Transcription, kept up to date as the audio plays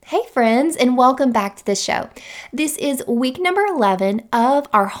Hey friends, and welcome back to the show. This is week number 11 of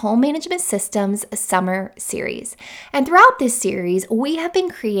our Home Management Systems Summer Series. And throughout this series, we have been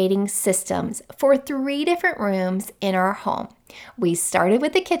creating systems for 3 different rooms in our home. We started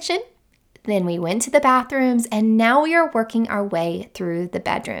with the kitchen, then we went to the bathrooms, and now we are working our way through the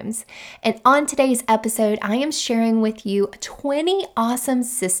bedrooms. And on today's episode, I am sharing with you 20 awesome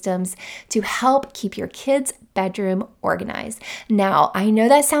systems to help keep your kids' bedroom organized. Now, I know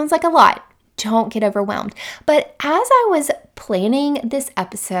that sounds like a lot. Don't get overwhelmed. But as I was planning this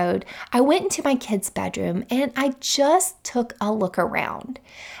episode, I went into my kids' bedroom and I just took a look around.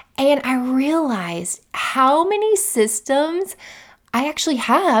 And I realized how many systems I actually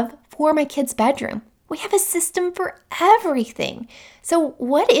have for my kids' bedroom. We have a system for everything. So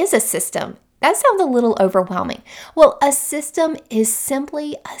what is a system? That sounds a little overwhelming. Well, a system is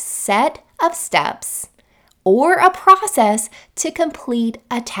simply a set of steps or a process to complete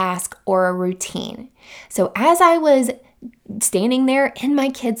a task or a routine. So as I was standing there in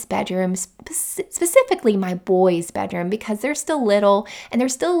my kids' bedroom, specifically my boys' bedroom, because they're still little and they're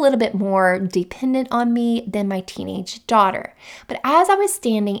still a little bit more dependent on me than my teenage daughter. But as I was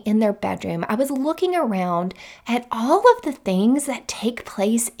standing in their bedroom, I was looking around at all of the things that take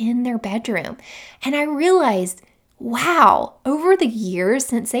place in their bedroom. And I realized, wow, over the years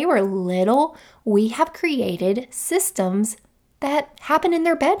since they were little, we have created systems that happen in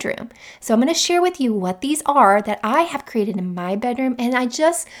their bedroom. So I'm going to share with you what these are that I have created in my bedroom. And I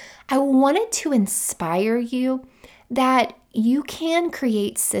wanted to inspire you that you can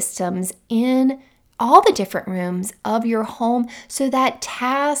create systems in all the different rooms of your home so that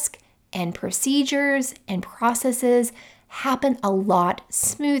tasks and procedures and processes happen a lot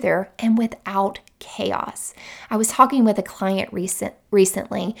smoother and without chaos. I was talking with a client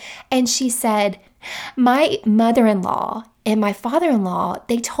recently, and she said, my mother-in-law and my father-in-law,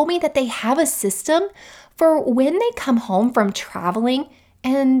 they told me that they have a system for when they come home from traveling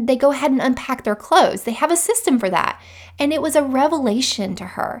and they go ahead and unpack their clothes. They have a system for that. And it was a revelation to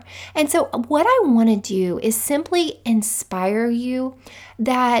her. And so what I want to do is simply inspire you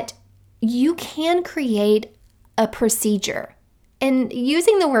that you can create a procedure. And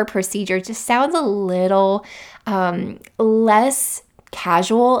using the word procedure just sounds a little less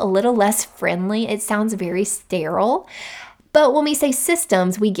casual, a little less friendly. It sounds very sterile. But when we say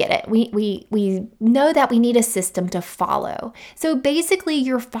systems, we get it. We know that we need a system to follow. So basically,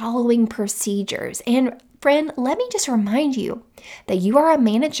 you're following procedures. And friend, let me just remind you that you are a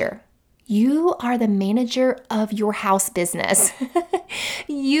manager. You are the manager of your house business.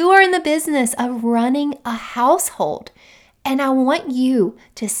 You are in the business of running a household. And I want you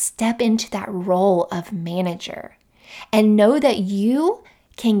to step into that role of manager and know that you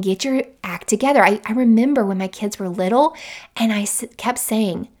can get your act together. I remember when my kids were little and I kept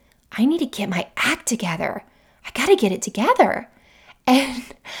saying, I need to get my act together. I got to get it together. And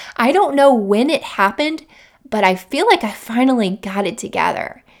I don't know when it happened, but I feel like I finally got it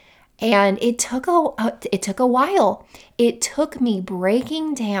together. And it took a while. It took me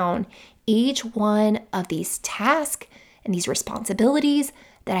breaking down each one of these tasks and these responsibilities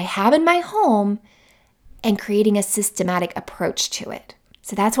that I have in my home and creating a systematic approach to it.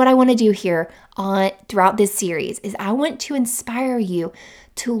 So that's what I want to do here throughout this series is I want to inspire you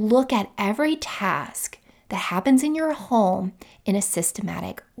to look at every task that happens in your home in a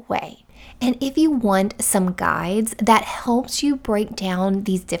systematic way. And if you want some guides that helps you break down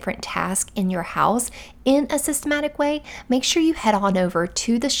these different tasks in your house in a systematic way, make sure you head on over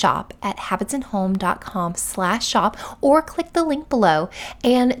to the shop at habitsinhome.com/shop or click the link below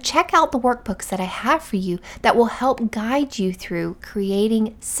and check out the workbooks that I have for you that will help guide you through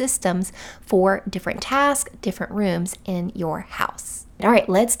creating systems for different tasks, different rooms in your house. All right,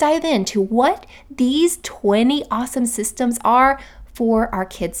 let's dive into what these 20 awesome systems are for our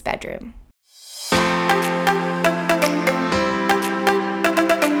kids' bedroom.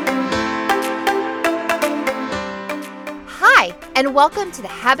 Hi, and welcome to the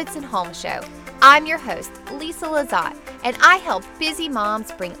Habits in Home Show. I'm your host, Lisa Lazat, and I help busy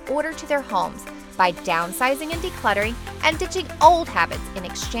moms bring order to their homes by downsizing and decluttering and ditching old habits in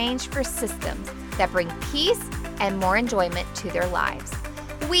exchange for systems that bring peace and more enjoyment to their lives.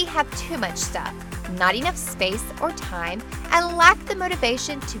 We have too much stuff, not enough space or time, and lack the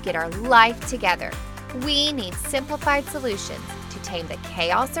motivation to get our life together. We need simplified solutions to tame the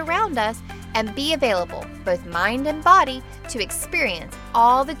chaos around us and be available, both mind and body, to experience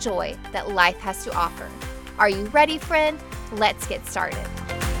all the joy that life has to offer. Are you ready, friend? Let's get started.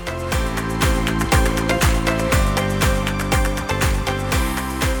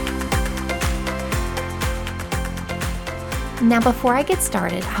 Now, before I get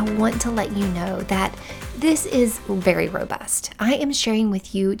started, I want to let you know that this is very robust. I am sharing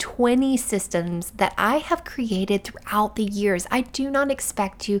with you 20 systems that I have created throughout the years. I do not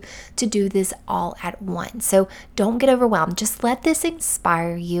expect you to do this all at once. So don't get overwhelmed. Just let this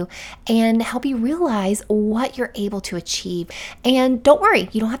inspire you and help you realize what you're able to achieve. And don't worry,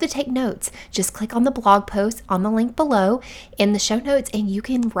 you don't have to take notes. Just click on the blog post on the link below in the show notes and you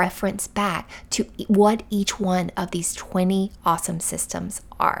can reference back to what each one of these 20 awesome systems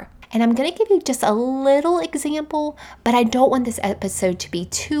are. And I'm going to give you just a little example, but I don't want this episode to be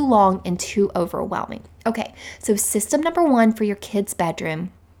too long and too overwhelming. Okay, so system number 1 for your kid's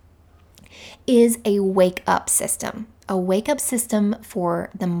bedroom is a wake up system. A wake up system for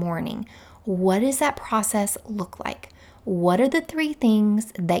the morning. What does that process look like? What are the 3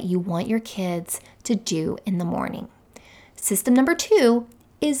 things that you want your kids to do in the morning? System number 2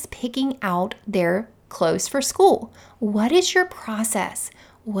 is picking out their clothes for school. What is your process?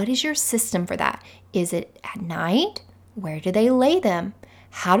 What is your system for that? Is it at night? Where do they lay them?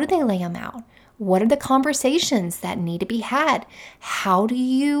 How do they lay them out? What are the conversations that need to be had? How do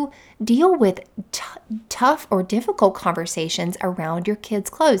you deal with tough or difficult conversations around your kids'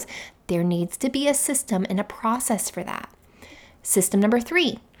 clothes? There needs to be a system and a process for that. System number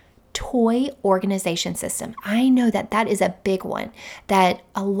 3, toy organization system. I know that is a big one that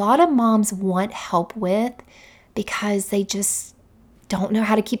a lot of moms want help with because they just don't know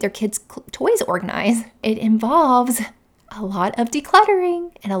how to keep their kids' toys organized. It involves a lot of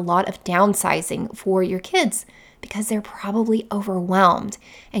decluttering and a lot of downsizing for your kids because they're probably overwhelmed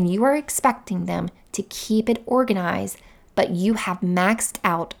and you are expecting them to keep it organized, but you have maxed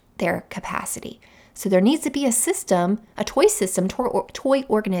out their capacity. So there needs to be a system, a toy system, toy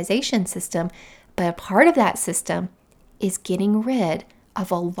organization system, but a part of that system is getting rid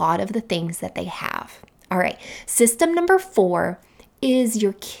of a lot of the things that they have. All right, system number 4 is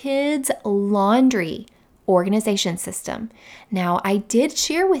your kids' laundry organization system. Now, I did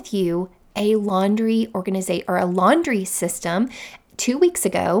share with you a laundry system 2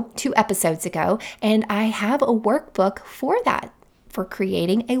 episodes ago, and I have a workbook for that, for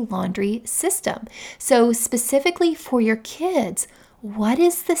creating a laundry system. So specifically for your kids, what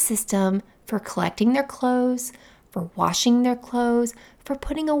is the system for collecting their clothes, for washing their clothes, for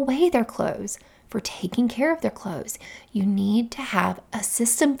putting away their clothes, for taking care of their clothes? You need to have a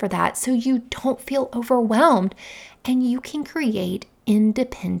system for that so you don't feel overwhelmed and you can create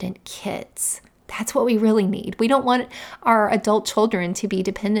independent kids. That's what we really need. We don't want our adult children to be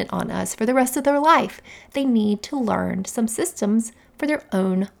dependent on us for the rest of their life. They need to learn some systems for their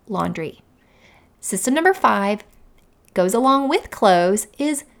own laundry. System number 5 goes along with clothes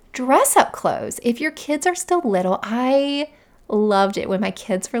is dress up clothes. If your kids are still little, I loved it when my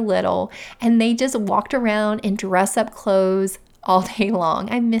kids were little and they just walked around in dress up clothes all day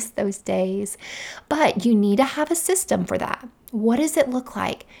long. I miss those days. But you need to have a system for that. What does it look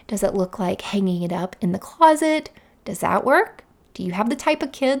like? Does it look like hanging it up in the closet? Does that work? Do you have the type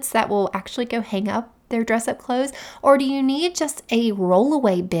of kids that will actually go hang up their dress up clothes? Or do you need just a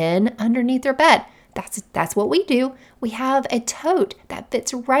rollaway bin underneath their bed? That's what we do. We have a tote that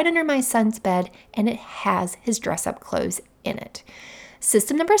fits right under my son's bed and it has his dress up clothes in it.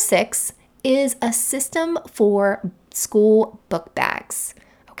 System number 6 is a system for school book bags.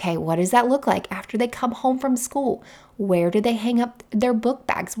 Okay, what does that look like after they come home from school? Where do they hang up their book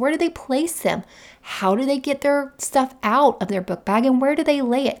bags? Where do they place them? How do they get their stuff out of their book bag and where do they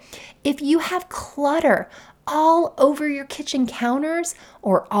lay it? If you have clutter all over your kitchen counters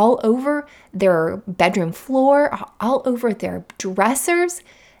or all over their bedroom floor, or all over their dressers,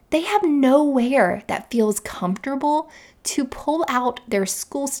 they have nowhere that feels comfortable to pull out their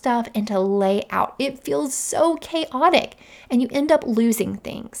school stuff and to lay out. It feels so chaotic and you end up losing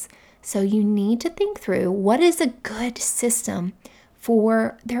things. So you need to think through what is a good system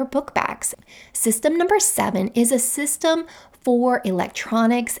for their book bags. System number 7 is a system for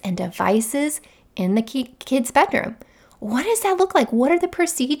electronics and devices in the kid's bedroom. What does that look like? What are the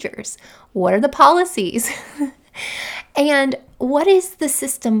procedures? What are the policies? And what is the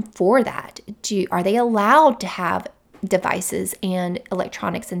system for that? Are they allowed to have devices and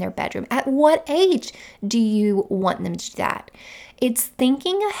electronics in their bedroom? At what age do you want them to do that? It's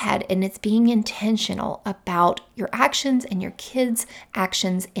thinking ahead and it's being intentional about your actions and your kids'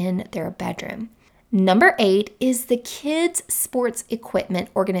 actions in their bedroom. Number 8 is the kids' sports equipment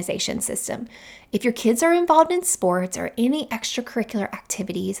organization system. If your kids are involved in sports or any extracurricular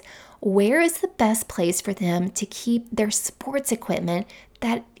activities, where is the best place for them to keep their sports equipment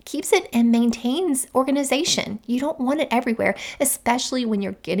that keeps it and maintains organization. You don't want it everywhere, especially when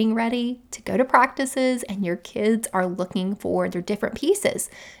you're getting ready to go to practices and your kids are looking for their different pieces.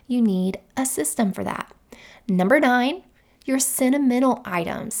 You need a system for that. Number 9, your sentimental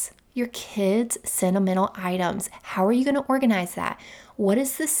items. Your kids' sentimental items. How are you going to organize that? What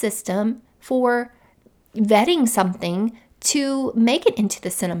is the system for vetting something to make it into the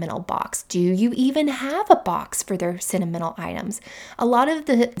sentimental box? Do you even have a box for their sentimental items? A lot of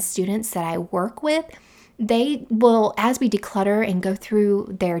the students that I work with, they will, as we declutter and go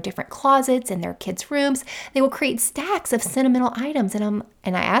through their different closets and their kids' rooms, they will create stacks of sentimental items. And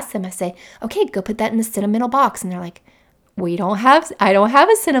I ask them, I say, okay, go put that in the sentimental box. And they're like, I don't have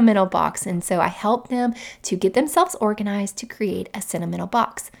a sentimental box. And so I help them to get themselves organized to create a sentimental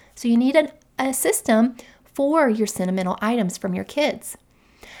box. So you need a system for your sentimental items from your kids.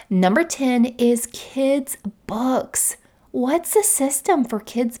 Number 10 is kids' books. What's the system for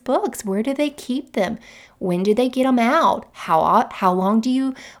kids' books? Where do they keep them? When do they get them out? How long do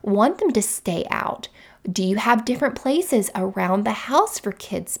you want them to stay out? Do you have different places around the house for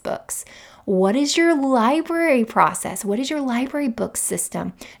kids' books? What is your library process? What is your library book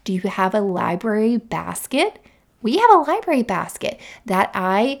system? Do you have a library basket? We have a library basket that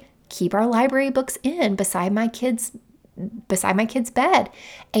I keep our library books in beside my kids' bed.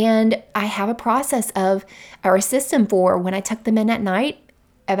 And I have a process or a system for when I tuck them in at night.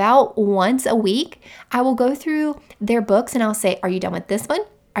 About once a week, I will go through their books and I'll say, are you done with this one?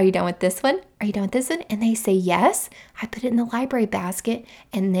 Are you done with this one? Are you done with this one? And they say yes. I put it in the library basket,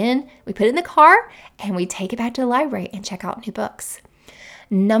 and then we put it in the car and we take it back to the library and check out new books.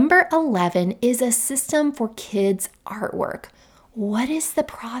 Number 11 is a system for kids' artwork. What is the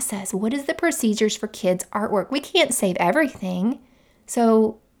process? What is the procedures for kids' artwork? We can't save everything.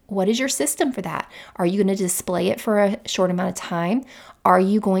 So what is your system for that? Are you going to display it for a short amount of time? Are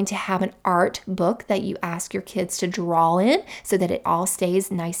you going to have an art book that you ask your kids to draw in so that it all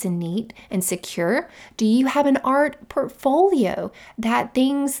stays nice and neat and secure? Do you have an art portfolio, that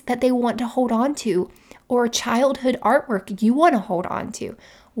things that they want to hold on to, or childhood artwork you want to hold on to?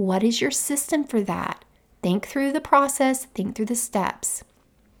 What is your system for that? Think through the process, think through the steps.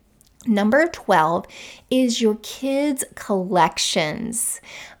 Number 12 is your kids' collections,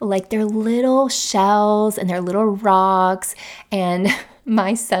 like their little shells and their little rocks, and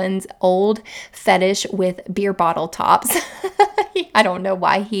my son's old fetish with beer bottle tops. I don't know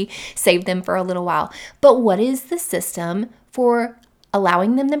why he saved them for a little while, but what is the system for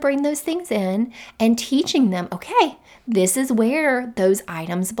allowing them to bring those things in and teaching them, okay, this is where those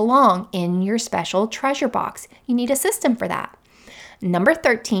items belong in your special treasure box? You need a system for that. Number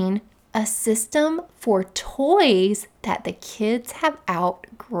 13, a system for toys that the kids have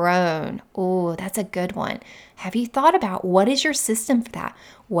outgrown. Oh, that's a good one. Have you thought about what is your system for that?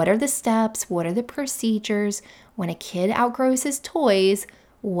 What are the steps? What are the procedures? When a kid outgrows his toys,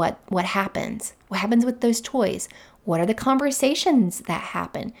 what happens? What happens with those toys? What are the conversations that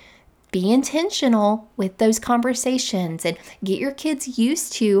happen? Be intentional with those conversations and get your kids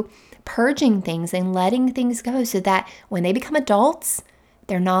used to purging things and letting things go so that when they become adults,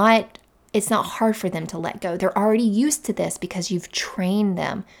 it's not hard for them to let go. They're already used to this because you've trained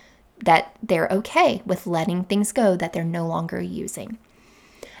them that they're okay with letting things go that they're no longer using.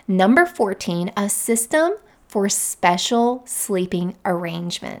 Number 14, a system for special sleeping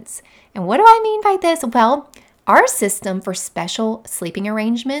arrangements. And what do I mean by this? Well, our system for special sleeping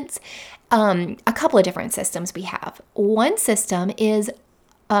arrangements, a couple of different systems we have. One system is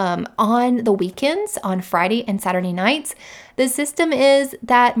on the weekends, on Friday and Saturday nights. The system is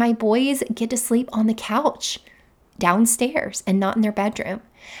that my boys get to sleep on the couch downstairs and not in their bedroom.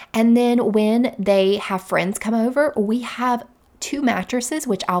 And then when they have friends come over, we have 2 mattresses,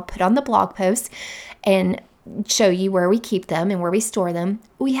 which I'll put on the blog post and show you where we keep them and where we store them.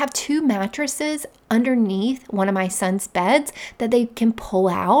 We have 2 mattresses underneath one of my son's beds that they can pull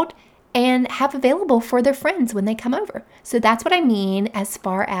out and have available for their friends when they come over. So that's what I mean as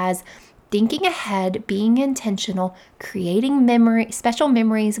far as thinking ahead, being intentional, creating special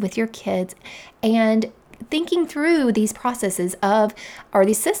memories with your kids, and thinking through these processes or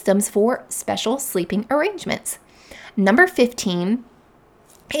these systems for special sleeping arrangements. Number 15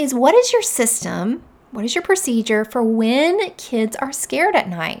 is, what is your system? What is your procedure for when kids are scared at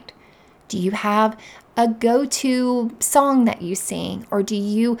night? Do you have a go-to song that you sing, or do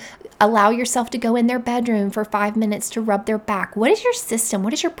you allow yourself to go in their bedroom for 5 minutes to rub their back. What is your system?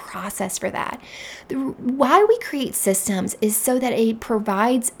 What is your process for that? Why we create systems is so that it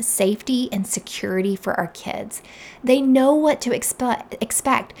provides safety and security for our kids. They know what to expect.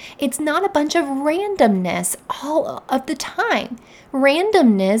 It's not a bunch of randomness all of the time.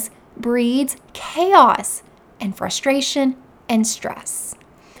 Randomness breeds chaos and frustration and stress.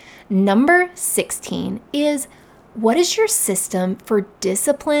 Number 16 is, what is your system for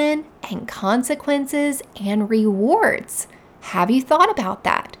discipline and consequences and rewards? Have you thought about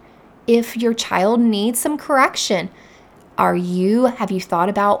that? If your child needs some correction, have you thought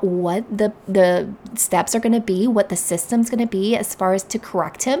about what the steps are going to be, what the system's going to be as far as to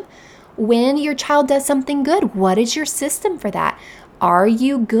correct him? When your child does something good, what is your system for that? Are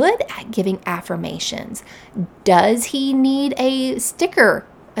you good at giving affirmations? Does he need a sticker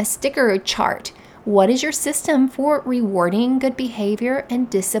chart? What is your system for rewarding good behavior and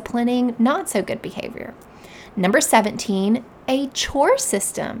disciplining not so good behavior? Number 17, a chore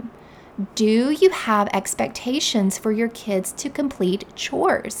system. Do you have expectations for your kids to complete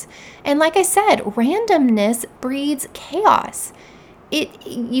chores? And like I said, randomness breeds chaos.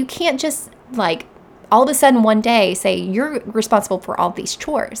 You can't just all of a sudden one day say you're responsible for all these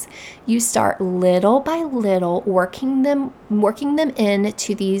chores. You start little by little working them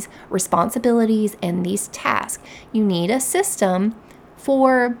into these responsibilities and these tasks. You need a system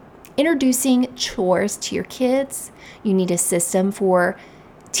for introducing chores to your kids. You need a system for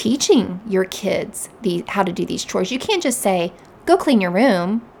teaching your kids how to do these chores. You can't just say, go clean your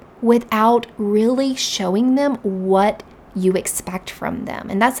room, without really showing them what you expect from them.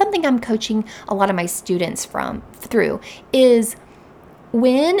 And that's something I'm coaching a lot of my students through is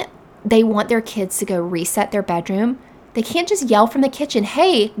when they want their kids to go reset their bedroom, they can't just yell from the kitchen,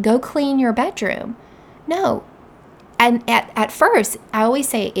 hey, go clean your bedroom. No. And at first, I always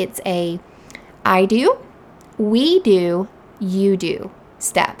say it's a I do, we do, you do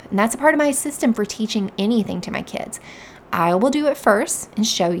step. And that's a part of my system for teaching anything to my kids. I will do it first and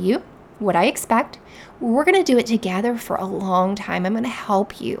show you what I expect. We're going to do it together for a long time. I'm going to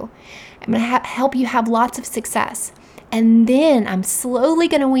help you. I'm going to help you have lots of success. And then I'm slowly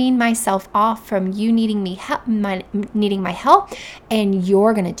going to wean myself off from you needing my help, and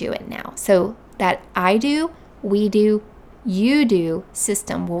you're going to do it now. So that I do, we do, you do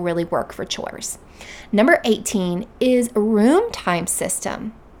system will really work for chores. Number 18 is room time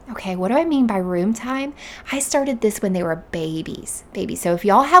system. Okay, what do I mean by room time? I started this when they were babies. So if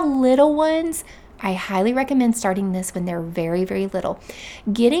y'all have little ones, I highly recommend starting this when they're very, very little.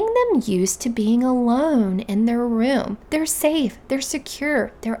 Getting them used to being alone in their room. They're safe, they're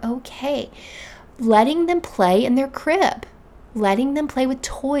secure, they're okay. Letting them play in their crib. Letting them play with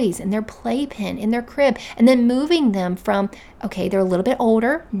toys in their playpen in their crib, and then moving them from, okay, they're a little bit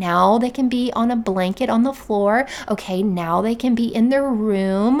older. Now they can be on a blanket on the floor. Okay, now they can be in their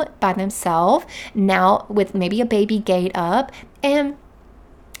room by themselves. Now with maybe a baby gate up. And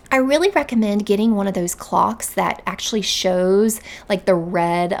I really recommend getting one of those clocks that actually shows like the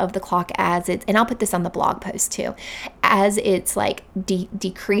red of the clock as it's, and I'll put this on the blog post too, as it's like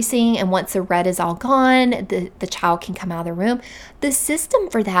decreasing, and once the red is all gone, the child can come out of the room. The system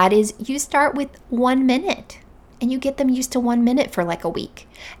for that is you start with 1 minute and you get them used to 1 minute for like a week.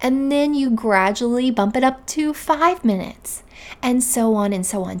 And then you gradually bump it up to 5 minutes. And so on and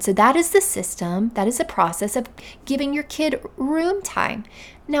so on. So that is the system. That is the process of giving your kid room time.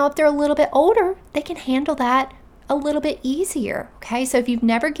 Now, if they're a little bit older, they can handle that a little bit easier. Okay, so if you've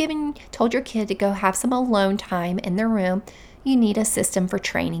never told your kid to go have some alone time in their room, you need a system for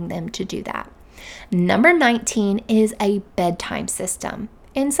training them to do that. Number 19 is a bedtime system.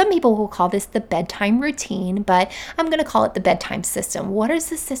 And some people will call this the bedtime routine, but I'm going to call it the bedtime system. What is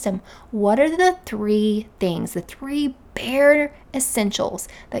the system? What are the 3 things, the 3 bare essentials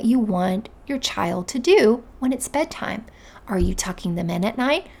that you want your child to do when it's bedtime? Are you tucking them in at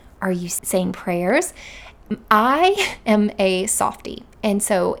night? Are you saying prayers? I am a softie. And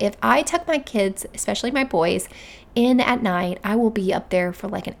so if I tuck my kids, especially my boys, in at night, I will be up there for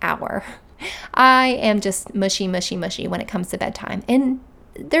like an hour. I am just mushy when it comes to bedtime. And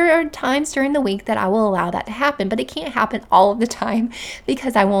there are times during the week that I will allow that to happen, but it can't happen all of the time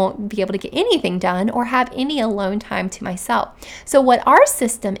because I won't be able to get anything done or have any alone time to myself. So what our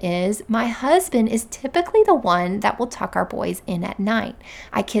system is, my husband is typically the one that will tuck our boys in at night.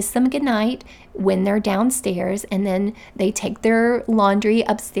 I kiss them goodnight when they're downstairs, and then they take their laundry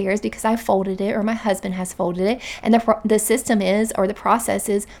upstairs because I folded it or my husband has folded it. And the system is, or the process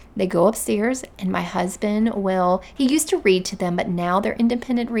is, they go upstairs and my husband he used to read to them, but now they're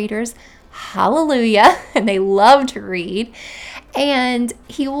independent readers. hallelujah, and they love to read. And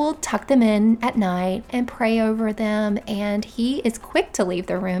he will tuck them in at night and pray over them. And he is quick to leave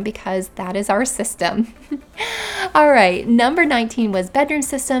the room because that is our system. All right, number 19 was bedroom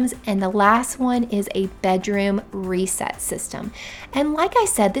systems. And the last one is a bedroom reset system. And like I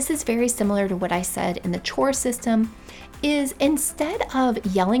said, this is very similar to what I said in the chore system, is instead of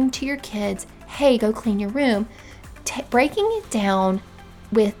yelling to your kids, hey, go clean your room, breaking it down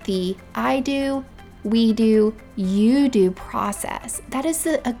with the I do, we do, you do process. That is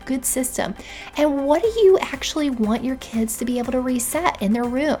a good system. And what do you actually want your kids to be able to reset in their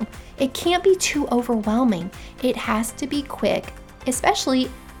room? It can't be too overwhelming. It has to be quick,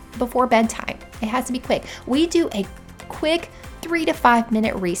 especially before bedtime. It has to be quick. We do a quick 3 to 5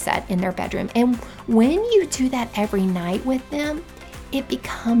 minute reset in their bedroom. And when you do that every night with them, it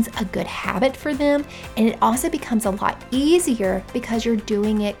becomes a good habit for them, and it also becomes a lot easier because you're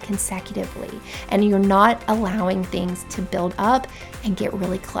doing it consecutively and you're not allowing things to build up and get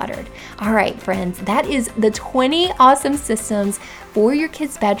really cluttered. All right, friends, that is the 20 awesome systems for your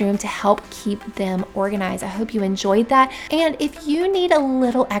kids' bedroom to help keep them organized. I hope you enjoyed that. And if you need a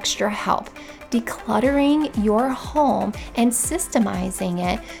little extra help decluttering your home and systemizing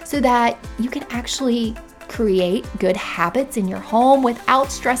it so that you can actually create good habits in your home without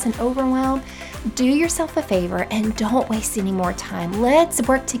stress and overwhelm, do yourself a favor and don't waste any more time. Let's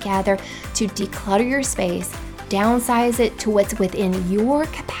work together to declutter your space, downsize it to what's within your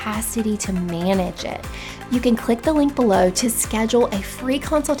capacity to manage it. You can click the link below to schedule a free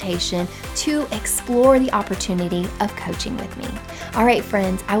consultation to explore the opportunity of coaching with me. All right,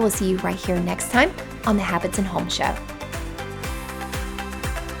 friends, I will see you right here next time on the Habits and Home Show.